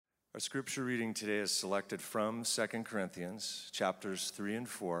scripture reading today is selected from 2 Corinthians, chapters 3 and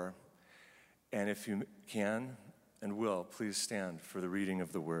 4. And if you can and will, please stand for the reading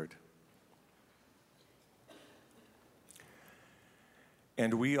of the word.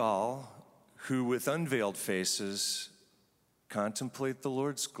 And we all, who with unveiled faces contemplate the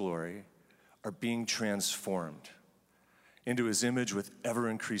Lord's glory, are being transformed into his image with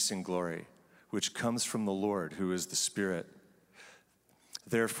ever-increasing glory, which comes from the Lord, who is the Spirit.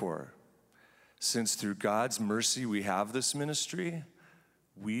 Therefore, since through God's mercy we have this ministry,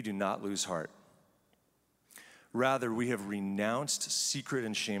 we do not lose heart. Rather, we have renounced secret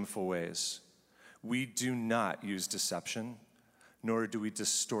and shameful ways. We do not use deception, nor do we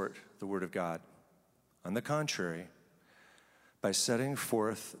distort the word of God. On the contrary, by setting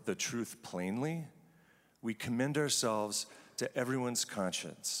forth the truth plainly, we commend ourselves to everyone's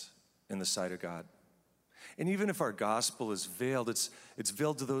conscience in the sight of God. And even if our gospel is veiled, it's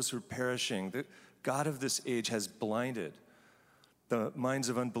veiled to those who are perishing. The God of this age has blinded the minds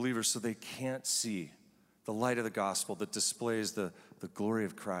of unbelievers so they can't see the light of the gospel that displays the glory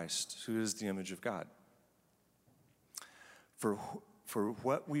of Christ, who is the image of God. For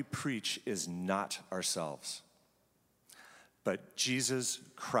what we preach is not ourselves, but Jesus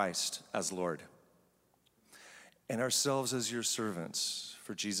Christ as Lord, and ourselves as your servants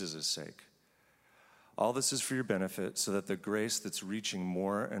for Jesus' sake. All this is for your benefit, so that the grace that's reaching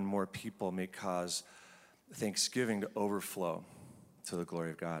more and more people may cause thanksgiving to overflow to the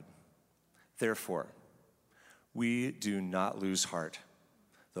glory of God. Therefore, we do not lose heart,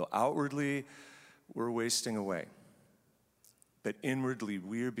 though outwardly we're wasting away. But inwardly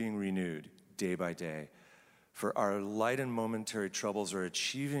we are being renewed day by day, for our light and momentary troubles are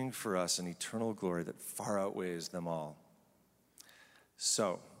achieving for us an eternal glory that far outweighs them all.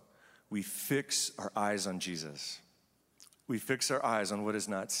 So, we fix our eyes on Jesus. We fix our eyes on what is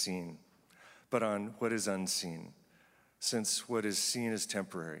not seen, but on what is unseen, since what is seen is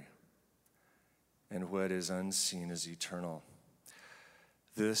temporary, and what is unseen is eternal.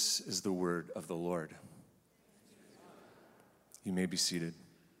 This is the word of the Lord. You may be seated.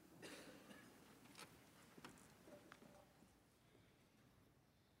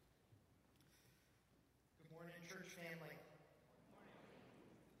 Good morning, church family.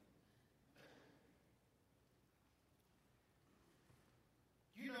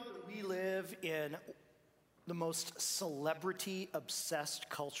 You know that we live in the most celebrity-obsessed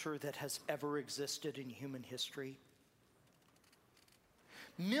culture that has ever existed in human history.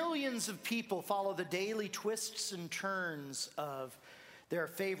 Millions of people follow the daily twists and turns of their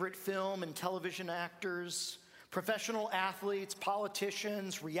favorite film and television actors, professional athletes,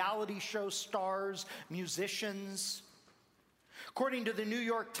 politicians, reality show stars, musicians. According to the New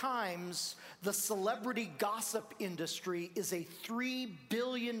York Times, the celebrity gossip industry is a $3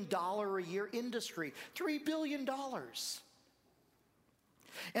 billion a year industry. $3 billion.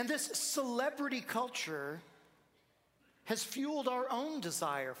 And this celebrity culture has fueled our own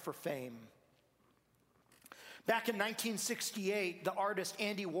desire for fame. Back in 1968, the artist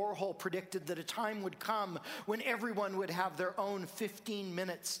Andy Warhol predicted that a time would come when everyone would have their own 15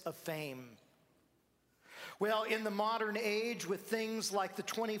 minutes of fame. Well, in the modern age, with things like the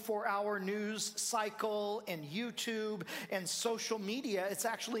 24-hour news cycle and YouTube and social media, it's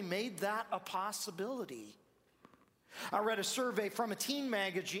actually made that a possibility. I read a survey from a teen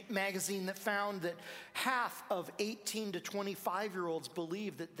magazine that found that half of 18 to 25-year-olds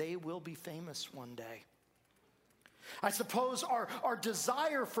believe that they will be famous one day. I suppose our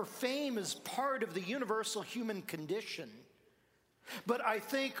desire for fame is part of the universal human condition. But I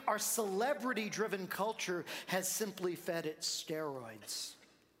think our celebrity-driven culture has simply fed it steroids.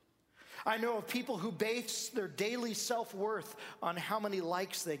 I know of people who base their daily self-worth on how many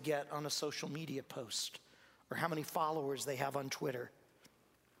likes they get on a social media post or how many followers they have on Twitter.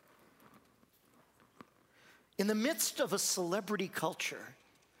 In the midst of a celebrity culture,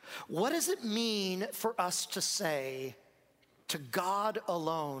 what does it mean for us to say, "To God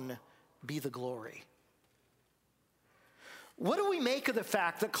alone be the glory"? What do we make of the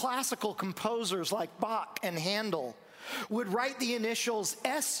fact that classical composers like Bach and Handel would write the initials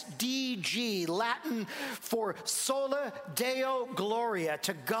SDG, Latin for Soli Deo Gloria,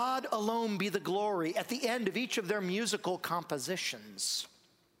 "To God alone be the glory," at the end of each of their musical compositions?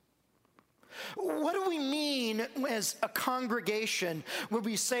 What do we mean as a congregation when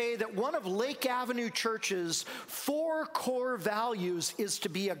we say that one of Lake Avenue Church's 4 core values is to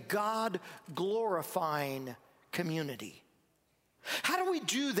be a God-glorifying community? How do we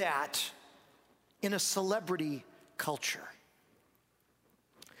do that in a celebrity culture?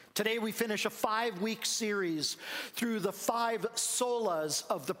 Today we finish a 5-week series through the 5 solas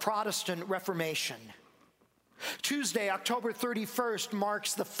of the Protestant Reformation. Tuesday, October 31st,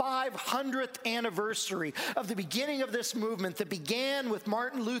 marks the 500th anniversary of the beginning of this movement that began with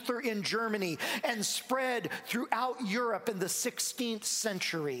Martin Luther in Germany and spread throughout Europe in the 16th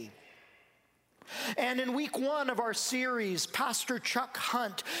century. And in week 1 of our series, Pastor Chuck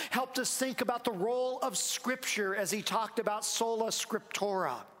Hunt helped us think about the role of Scripture as he talked about sola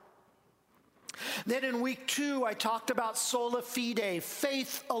scriptura. Then in week 2, I talked about sola fide,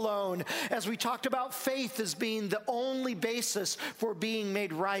 faith alone, as we talked about faith as being the only basis for being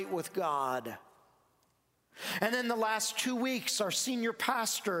made right with God. And then the last 2 weeks, our senior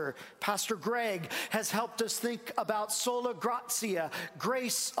pastor, Pastor Greg, has helped us think about sola gratia,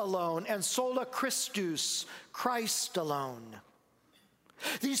 grace alone, and sola Christus, Christ alone.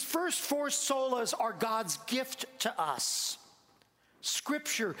 These first 4 solas are God's gift to us.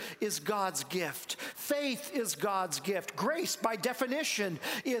 Scripture is God's gift. Faith is God's gift. Grace, by definition,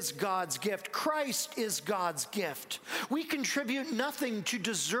 is God's gift. Christ is God's gift. We contribute nothing to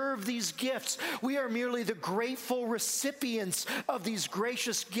deserve these gifts. We are merely the grateful recipients of these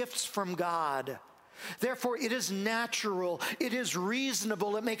gracious gifts from God. Therefore, it is natural, it is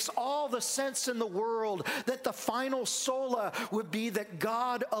reasonable, it makes all the sense in the world that the final sola would be that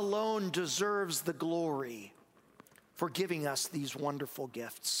God alone deserves the glory for giving us these wonderful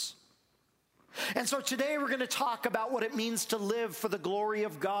gifts. And so today we're going to talk about what it means to live for the glory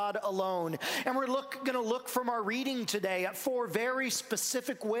of God alone. And we're going to look from our reading today at 4 very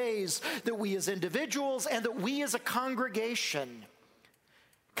specific ways that we as individuals and that we as a congregation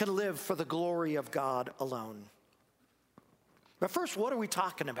can live for the glory of God alone. But first, what are we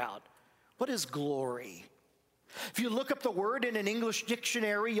talking about? What is glory? If you look up the word in an English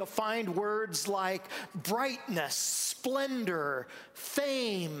dictionary, you'll find words like brightness, splendor,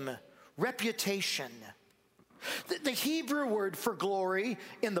 fame, reputation. The Hebrew word for glory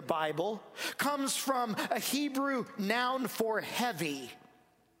in the Bible comes from a Hebrew noun for heavy.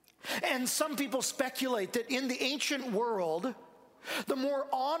 And some people speculate that in the ancient world, the more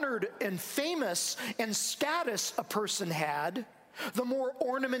honored and famous and status a person had, the more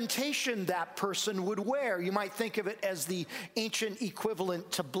ornamentation that person would wear. You might think of it as the ancient equivalent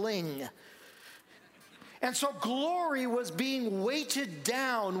to bling. And so glory was being weighted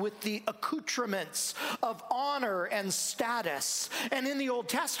down with the accoutrements of honor and status. And in the Old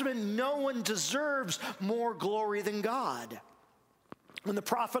Testament, no one deserves more glory than God. When the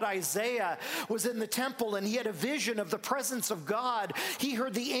prophet Isaiah was in the temple and he had a vision of the presence of God, he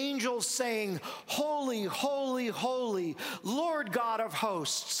heard the angels saying, "Holy, holy, holy, Lord God of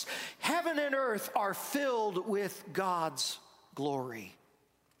hosts. Heaven and earth are filled with God's glory."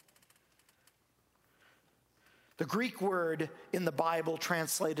 The Greek word in the Bible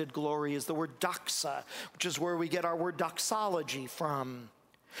translated glory is the word doxa, which is where we get our word doxology from.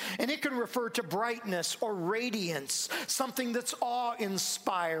 And it can refer to brightness or radiance, something that's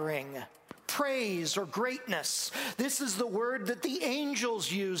awe-inspiring, praise or greatness. This is the word that the angels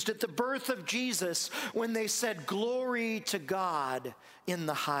used at the birth of Jesus when they said, "Glory to God in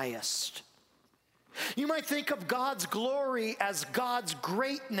the highest." You might think of God's glory as God's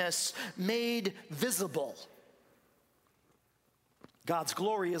greatness made visible. God's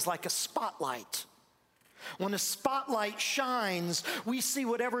glory is like a spotlight. When a spotlight shines, we see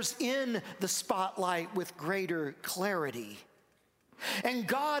whatever's in the spotlight with greater clarity. And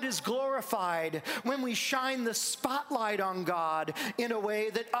God is glorified when we shine the spotlight on God in a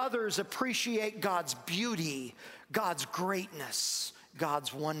way that others appreciate God's beauty, God's greatness,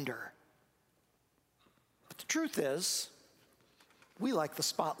 God's wonder. But the truth is, we like the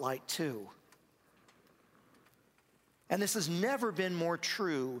spotlight too. And this has never been more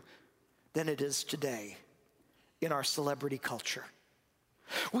true than it is today in our celebrity culture.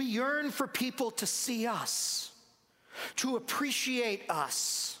 We yearn for people to see us, to appreciate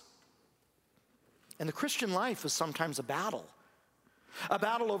us. And the Christian life is sometimes a battle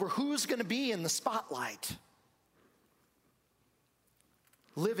over who's going to be in the spotlight.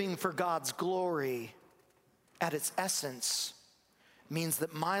 Living for God's glory at its essence means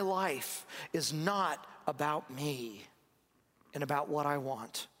that my life is not about me and about what I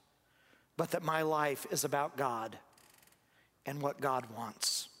want, but that my life is about God and what God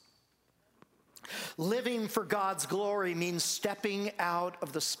wants. Living for God's glory means stepping out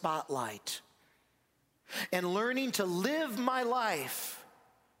of the spotlight and learning to live my life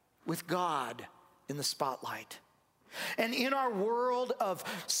with God in the spotlight. And in our world of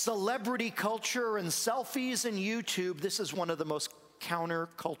celebrity culture and selfies and YouTube, this is one of the most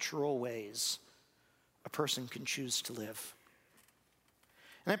countercultural ways a person can choose to live.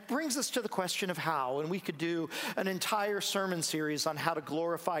 And it brings us to the question of how, and we could do an entire sermon series on how to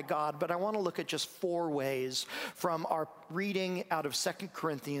glorify God, but I want to look at just 4 ways from our reading out of 2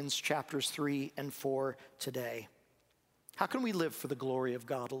 Corinthians chapters 3 and 4 today. How can we live for the glory of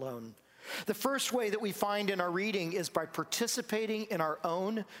God alone? The first way that we find in our reading is by participating in our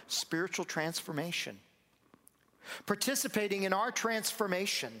own spiritual transformation. Participating in our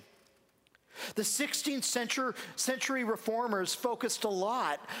transformation. The 16th century reformers focused a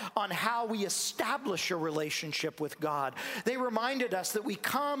lot on how we establish a relationship with God. They reminded us that we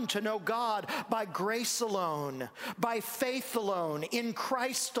come to know God by grace alone, by faith alone, in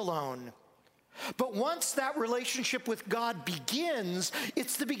Christ alone. But once that relationship with God begins,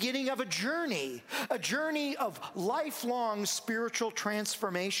 it's the beginning of a journey of lifelong spiritual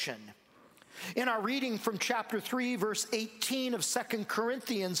transformation. In our reading from chapter 3, verse 18 of 2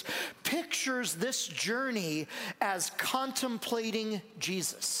 Corinthians, pictures this journey as contemplating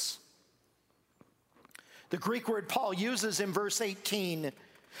Jesus. The Greek word Paul uses in verse 18,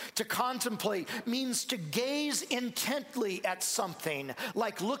 to contemplate, means to gaze intently at something,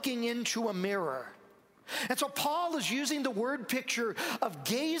 like looking into a mirror. And so Paul is using the word picture of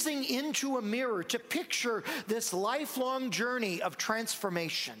gazing into a mirror to picture this lifelong journey of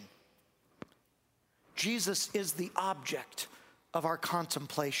transformation. Jesus is the object of our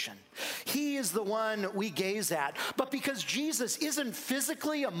contemplation. He is the one we gaze at. But because Jesus isn't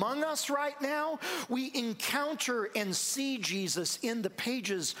physically among us right now, we encounter and see Jesus in the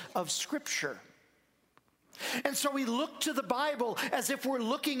pages of Scripture. And so we look to the Bible as if we're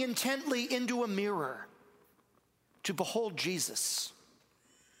looking intently into a mirror to behold Jesus.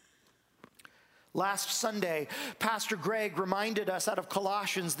 Last Sunday, Pastor Greg reminded us out of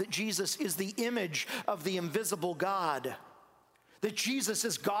Colossians that Jesus is the image of the invisible God, that Jesus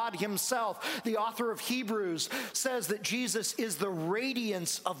is God himself. The author of Hebrews says that Jesus is the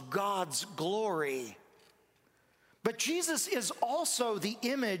radiance of God's glory. But Jesus is also the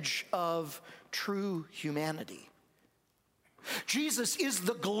image of true humanity. Jesus is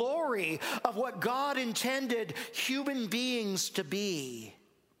the glory of what God intended human beings to be.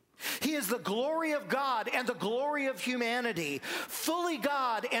 He is the glory of God and the glory of humanity, fully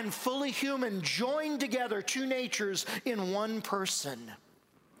God and fully human, joined together, 2 natures in one person.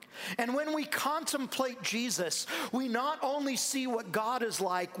 And when we contemplate Jesus, we not only see what God is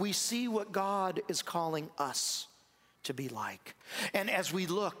like, we see what God is calling us to be like. And as we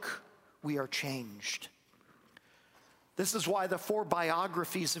look, we are changed. This is why the 4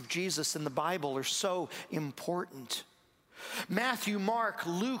 biographies of Jesus in the Bible are so important. Matthew, Mark,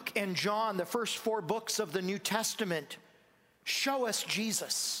 Luke, and John, the first 4 books of the New Testament, show us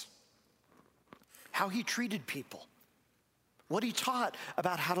Jesus, how he treated people, what he taught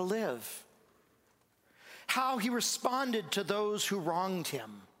about how to live, how he responded to those who wronged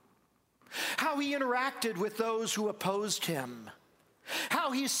him, how he interacted with those who opposed him,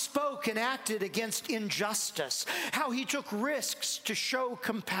 how he spoke and acted against injustice, how he took risks to show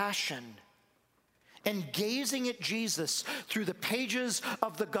compassion. And gazing at Jesus through the pages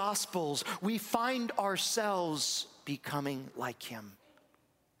of the Gospels, we find ourselves becoming like him.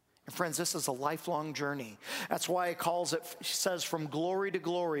 And friends, this is a lifelong journey. That's why it says from glory to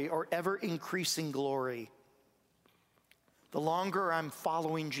glory, or ever increasing glory. The longer I'm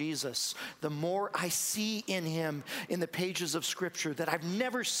following Jesus, the more I see in him in the pages of Scripture that I've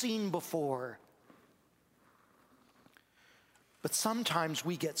never seen before. But sometimes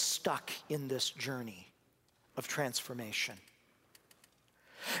we get stuck in this journey of transformation.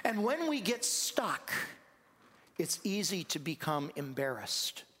 And when we get stuck, it's easy to become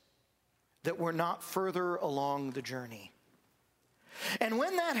embarrassed that we're not further along the journey. And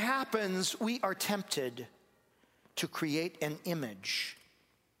when that happens, we are tempted to create an image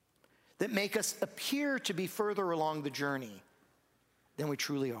that make us appear to be further along the journey than we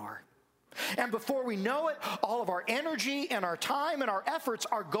truly are. And before we know it, all of our energy and our time and our efforts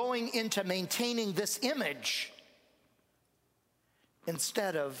are going into maintaining this image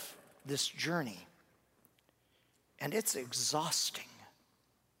instead of this journey. And it's exhausting.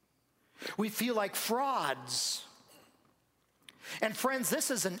 We feel like frauds. And friends,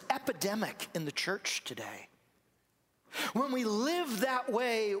 this is an epidemic in the church today. When we live that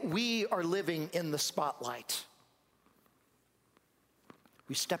way, we are living in the spotlight.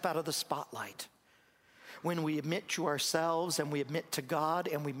 We step out of the spotlight when we admit to ourselves and we admit to God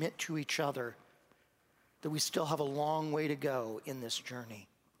and we admit to each other that we still have a long way to go in this journey.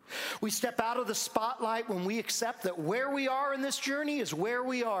 We step out of the spotlight when we accept that where we are in this journey is where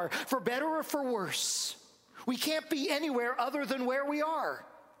we are, for better or for worse. We can't be anywhere other than where we are.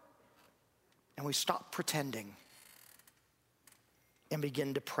 And we stop pretending. and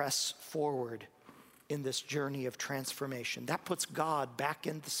begin to press forward in this journey of transformation. That puts God back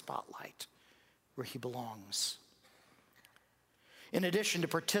in the spotlight where he belongs. In addition to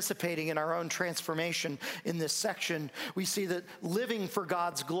participating in our own transformation in this section, we see that living for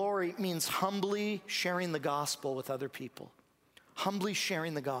God's glory means humbly sharing the gospel with other people. Humbly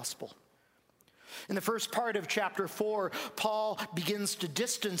sharing the gospel. In the first part of chapter 4, Paul begins to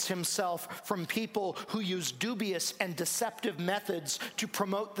distance himself from people who use dubious and deceptive methods to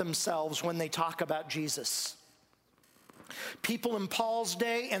promote themselves when they talk about Jesus. People in Paul's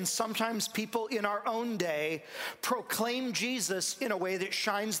day, and sometimes people in our own day, proclaim Jesus in a way that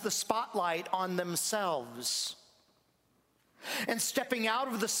shines the spotlight on themselves. And stepping out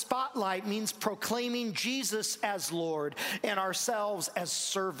of the spotlight means proclaiming Jesus as Lord and ourselves as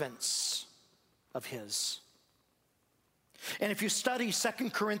servants of his. And if you study 2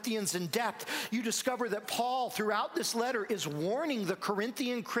 Corinthians in depth, you discover that Paul, throughout this letter, is warning the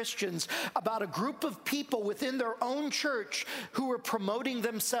Corinthian Christians about a group of people within their own church who are promoting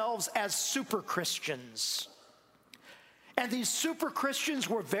themselves as super Christians. And these super Christians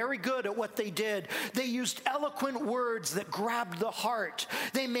were very good at what they did. They used eloquent words that grabbed the heart.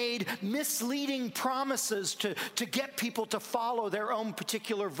 They made misleading promises to get people to follow their own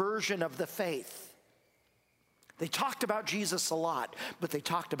particular version of the faith. They talked about Jesus a lot, but they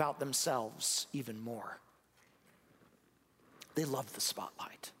talked about themselves even more. They loved the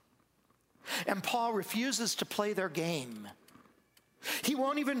spotlight. And Paul refuses to play their game. He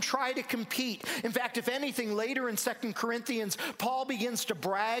won't even try to compete. In fact, if anything, later in 2 Corinthians, Paul begins to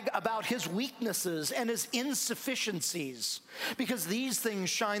brag about his weaknesses and his insufficiencies, because these things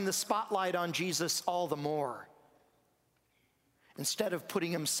shine the spotlight on Jesus all the more. Instead of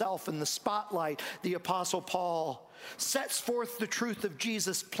putting himself in the spotlight, the Apostle Paul sets forth the truth of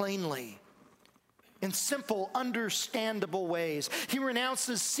Jesus plainly, in simple, understandable ways. He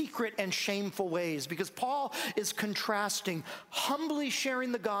renounces secret and shameful ways, because Paul is contrasting humbly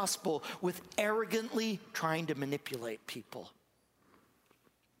sharing the gospel with arrogantly trying to manipulate people.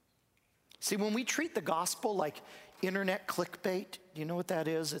 See, when we treat the gospel like internet clickbait, do you know what that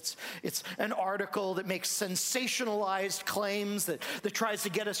is? It's an article that makes sensationalized claims that tries to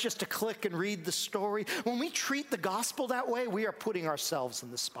get us just to click and read the story. When we treat the gospel that way, we are putting ourselves in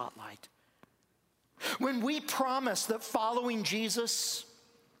the spotlight. When we promise that following Jesus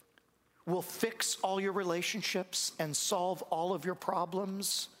will fix all your relationships and solve all of your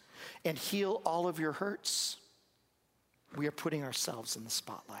problems and heal all of your hurts, we are putting ourselves in the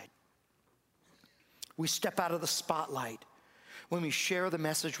spotlight. We step out of the spotlight when we share the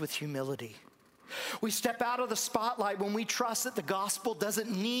message with humility. We step out of the spotlight when we trust that the gospel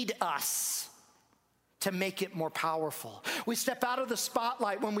doesn't need us to make it more powerful. We step out of the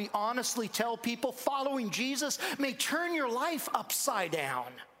spotlight when we honestly tell people following Jesus may turn your life upside down,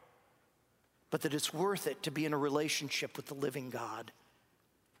 but that it's worth it to be in a relationship with the living God.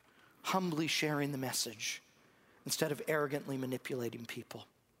 Humbly sharing the message instead of arrogantly manipulating people.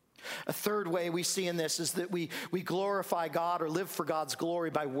 A third way we see in this is that we glorify God or live for God's glory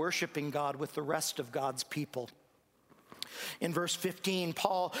by worshiping God with the rest of God's people. In verse 15,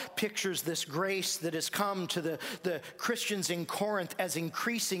 Paul pictures this grace that has come to the Christians in Corinth as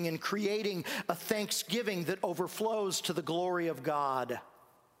increasing and creating a thanksgiving that overflows to the glory of God.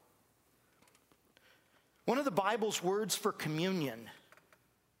 One of the Bible's words for communion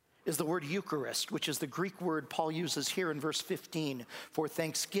is the word Eucharist, which is the Greek word Paul uses here in verse 15 for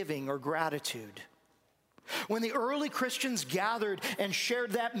thanksgiving or gratitude. When the early Christians gathered and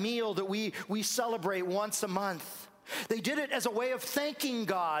shared that meal that we celebrate once a month, they did it as a way of thanking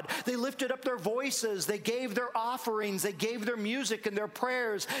God. They lifted up their voices, they gave their offerings, they gave their music and their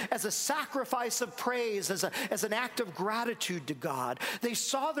prayers as a sacrifice of praise, as an act of gratitude to God. They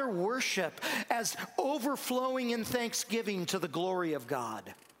saw their worship as overflowing in thanksgiving to the glory of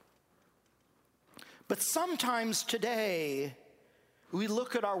God. But sometimes today, we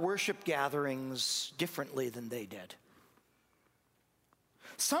look at our worship gatherings differently than they did.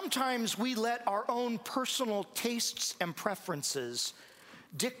 Sometimes we let our own personal tastes and preferences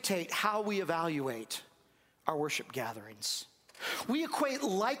dictate how we evaluate our worship gatherings. We equate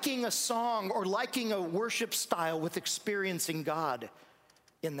liking a song or liking a worship style with experiencing God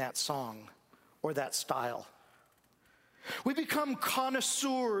in that song or that style. We become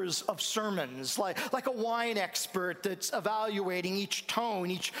connoisseurs of sermons, like a wine expert that's evaluating each tone,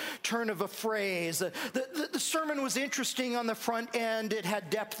 each turn of a phrase. The sermon was interesting on the front end, it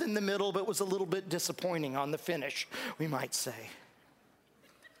had depth in the middle, but was a little bit disappointing on the finish, we might say.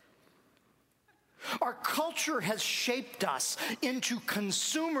 Our culture has shaped us into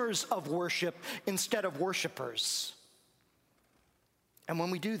consumers of worship instead of worshipers. And when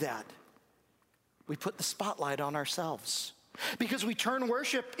we do that, we put the spotlight on ourselves. Because we turn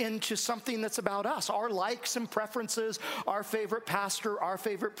worship into something that's about us, our likes and preferences, our favorite pastor, our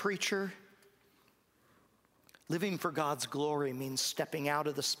favorite preacher. Living for God's glory means stepping out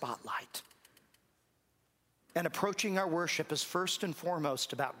of the spotlight and approaching our worship as first and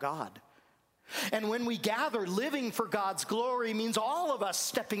foremost about God. And when we gather, living for God's glory means all of us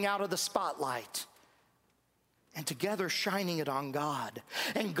stepping out of the spotlight and together shining it on God.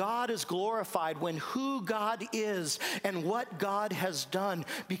 And God is glorified when who God is and what God has done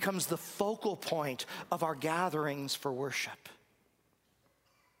becomes the focal point of our gatherings for worship.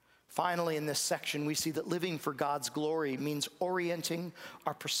 Finally, in this section, we see that living for God's glory means orienting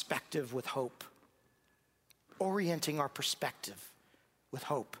our perspective with hope. Orienting our perspective with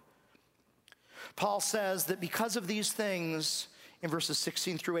hope. Paul says that because of these things, in verses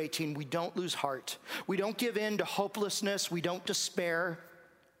 16 through 18, we don't lose heart. We don't give in to hopelessness. We don't despair.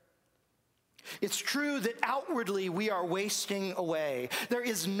 It's true that outwardly we are wasting away. There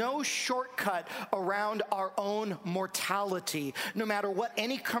is no shortcut around our own mortality, no matter what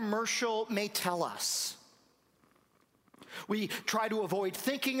any commercial may tell us. We try to avoid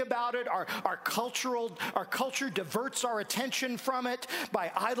thinking about it. Our culture diverts our attention from it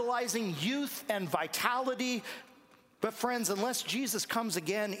by idolizing youth and vitality. But friends, unless Jesus comes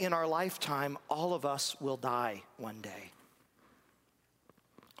again in our lifetime, all of us will die one day.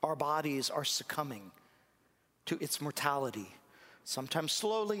 Our bodies are succumbing to its mortality, sometimes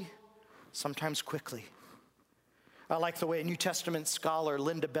slowly, sometimes quickly. I like the way a New Testament scholar,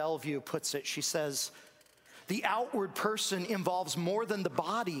 Linda Bellevue, puts it. She says, the outward person involves more than the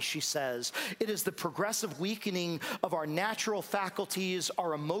body, she says. It is the progressive weakening of our natural faculties,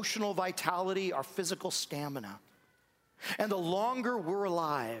 our emotional vitality, our physical stamina. And the longer we're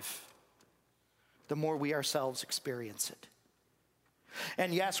alive, the more we ourselves experience it.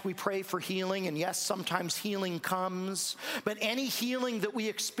 And yes, we pray for healing, and yes, sometimes healing comes, but any healing that we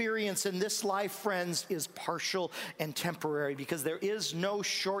experience in this life, friends, is partial and temporary because there is no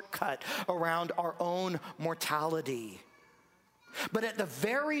shortcut around our own mortality. But at the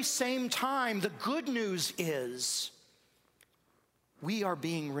very same time, the good news is we are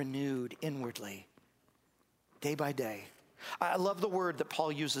being renewed inwardly, day by day. I love the word that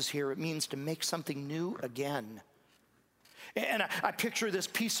Paul uses here. It means to make something new again. And I picture this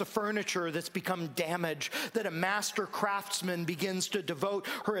piece of furniture that's become damaged, that a master craftsman begins to devote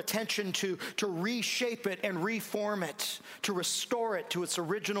her attention to reshape it and reform it, to restore it to its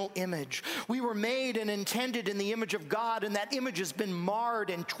original image. We were made and intended in the image of God, and that image has been marred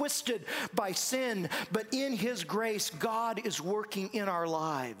and twisted by sin. But in His grace, God is working in our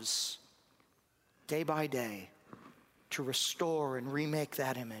lives, day by day, to restore and remake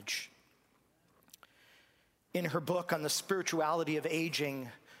that image. In her book on the spirituality of aging,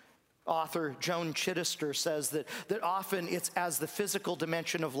 author Joan Chittister says that often it's as the physical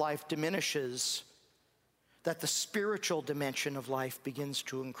dimension of life diminishes that the spiritual dimension of life begins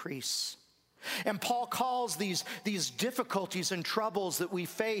to increase. And Paul calls these difficulties and troubles that we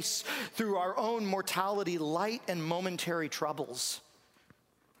face through our own mortality light and momentary troubles.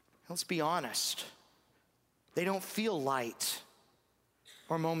 Let's be honest. They don't feel light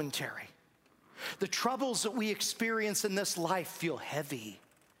or momentary. The troubles that we experience in this life feel heavy,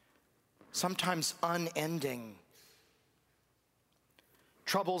 sometimes unending.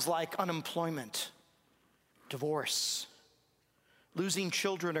 Troubles like unemployment, divorce, losing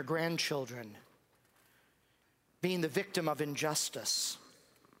children or grandchildren, being the victim of injustice,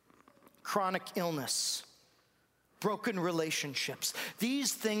 chronic illness, broken relationships.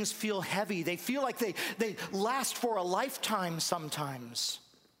 These things feel heavy. They feel like they last for a lifetime sometimes.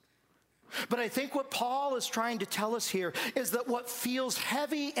 But I think what Paul is trying to tell us here is that what feels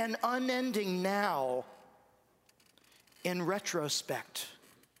heavy and unending now, in retrospect,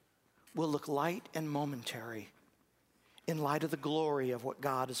 will look light and momentary in light of the glory of what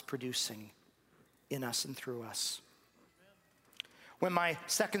God is producing in us and through us. When my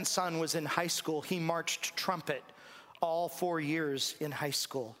second son was in high school, he marched trumpet all 4 years in high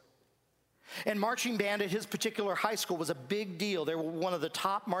school. And marching band at his particular high school was a big deal. They were one of the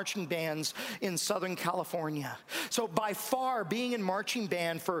top marching bands in Southern California. So by far, being in marching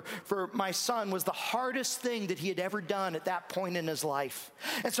band for my son was the hardest thing that he had ever done at that point in his life.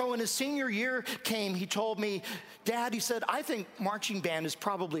 And so when his senior year came, he told me, "Dad," he said, "I think marching band is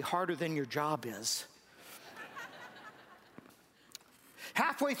probably harder than your job is."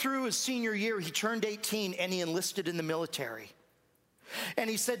 Halfway through his senior year, he turned 18 and he enlisted in the military. And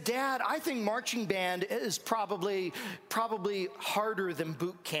he said, "Dad, I think marching band is probably harder than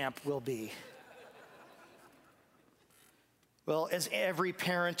boot camp will be." Well, as every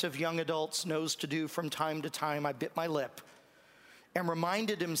parent of young adults knows to do from time to time, I bit my lip and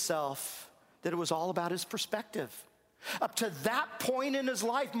reminded himself that it was all about his perspective. Up to that point in his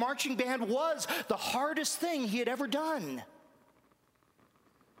life, marching band was the hardest thing he had ever done.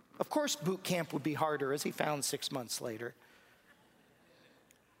 Of course, boot camp would be harder, as he found 6 months later.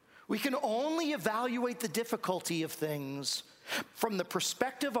 We can only evaluate the difficulty of things from the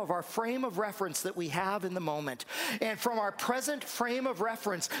perspective of our frame of reference that we have in the moment. And from our present frame of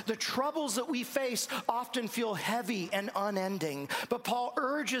reference, the troubles that we face often feel heavy and unending. But Paul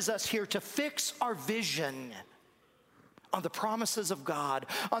urges us here to fix our vision on the promises of God,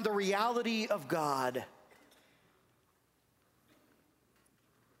 on the reality of God.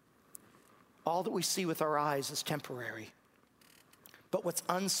 All that we see with our eyes is temporary, but what's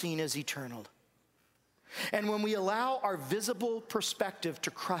unseen is eternal. And when we allow our visible perspective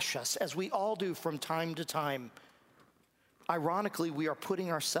to crush us, as we all do from time to time, ironically, we are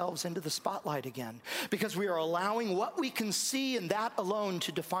putting ourselves into the spotlight again, because we are allowing what we can see and that alone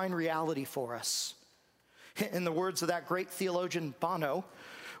to define reality for us. In the words of that great theologian Bono,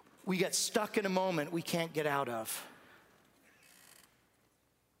 we get stuck in a moment we can't get out of.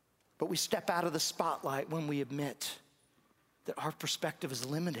 But we step out of the spotlight when we admit that our perspective is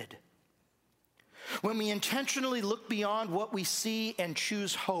limited. When we intentionally look beyond what we see and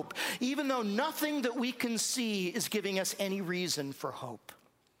choose hope, even though nothing that we can see is giving us any reason for hope.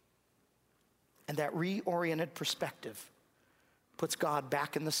 And that reoriented perspective puts God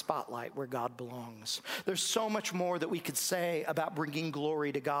back in the spotlight where God belongs. There's so much more that we could say about bringing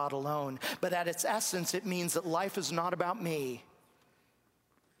glory to God alone, but at its essence, it means that life is not about me.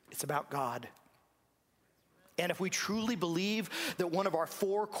 It's about God. And if we truly believe that one of our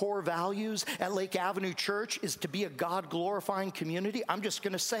 4 core values at Lake Avenue Church is to be a God-glorifying community, I'm just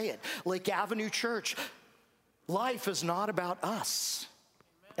going to say it. Lake Avenue Church, life is not about us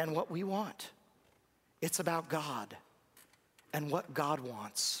and what we want. It's about God and what God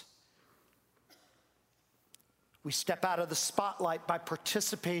wants. We step out of the spotlight by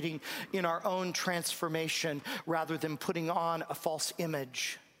participating in our own transformation rather than putting on a false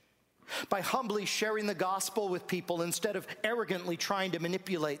image. By humbly sharing the gospel with people instead of arrogantly trying to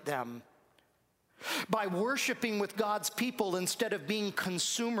manipulate them. By worshiping with God's people instead of being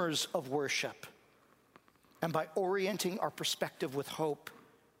consumers of worship. And by orienting our perspective with hope,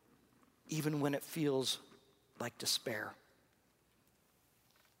 even when it feels like despair.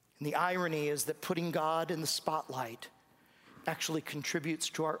 And the irony is that putting God in the spotlight actually contributes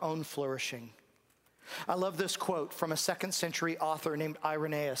to our own flourishing. I love this quote from a 2nd century author named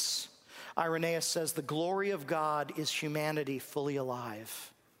Irenaeus. Irenaeus says, "The glory of God is humanity fully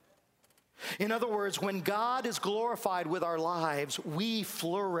alive." In other words, when God is glorified with our lives, we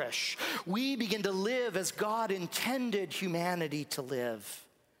flourish. We begin to live as God intended humanity to live.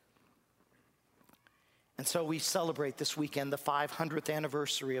 And so we celebrate this weekend the 500th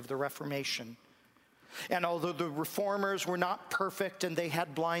anniversary of the Reformation. And although the reformers were not perfect and they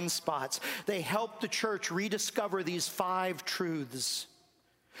had blind spots, they helped the church rediscover these 5 truths.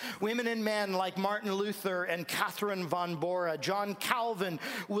 Women and men like Martin Luther and Catherine von Bora, John Calvin,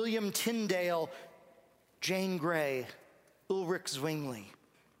 William Tyndale, Jane Grey, Ulrich Zwingli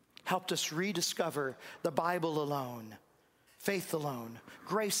helped us rediscover the Bible alone, faith alone,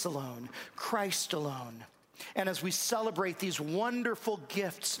 grace alone, Christ alone. And as we celebrate these wonderful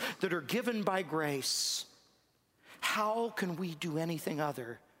gifts that are given by grace, how can we do anything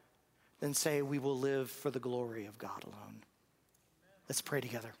other than say we will live for the glory of God alone? Let's pray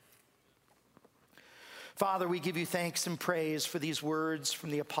together. Father, we give you thanks and praise for these words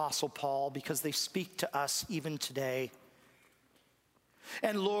from the Apostle Paul because they speak to us even today.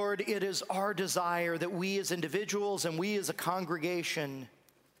 And Lord, it is our desire that we as individuals and we as a congregation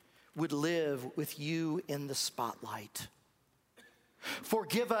would live with you in the spotlight.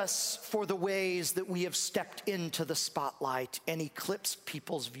 Forgive us for the ways that we have stepped into the spotlight and eclipsed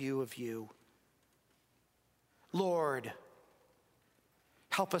people's view of you. Lord,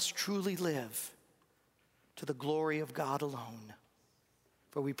 help us truly live to the glory of God alone.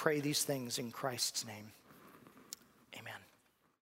 For we pray these things in Christ's name. Amen.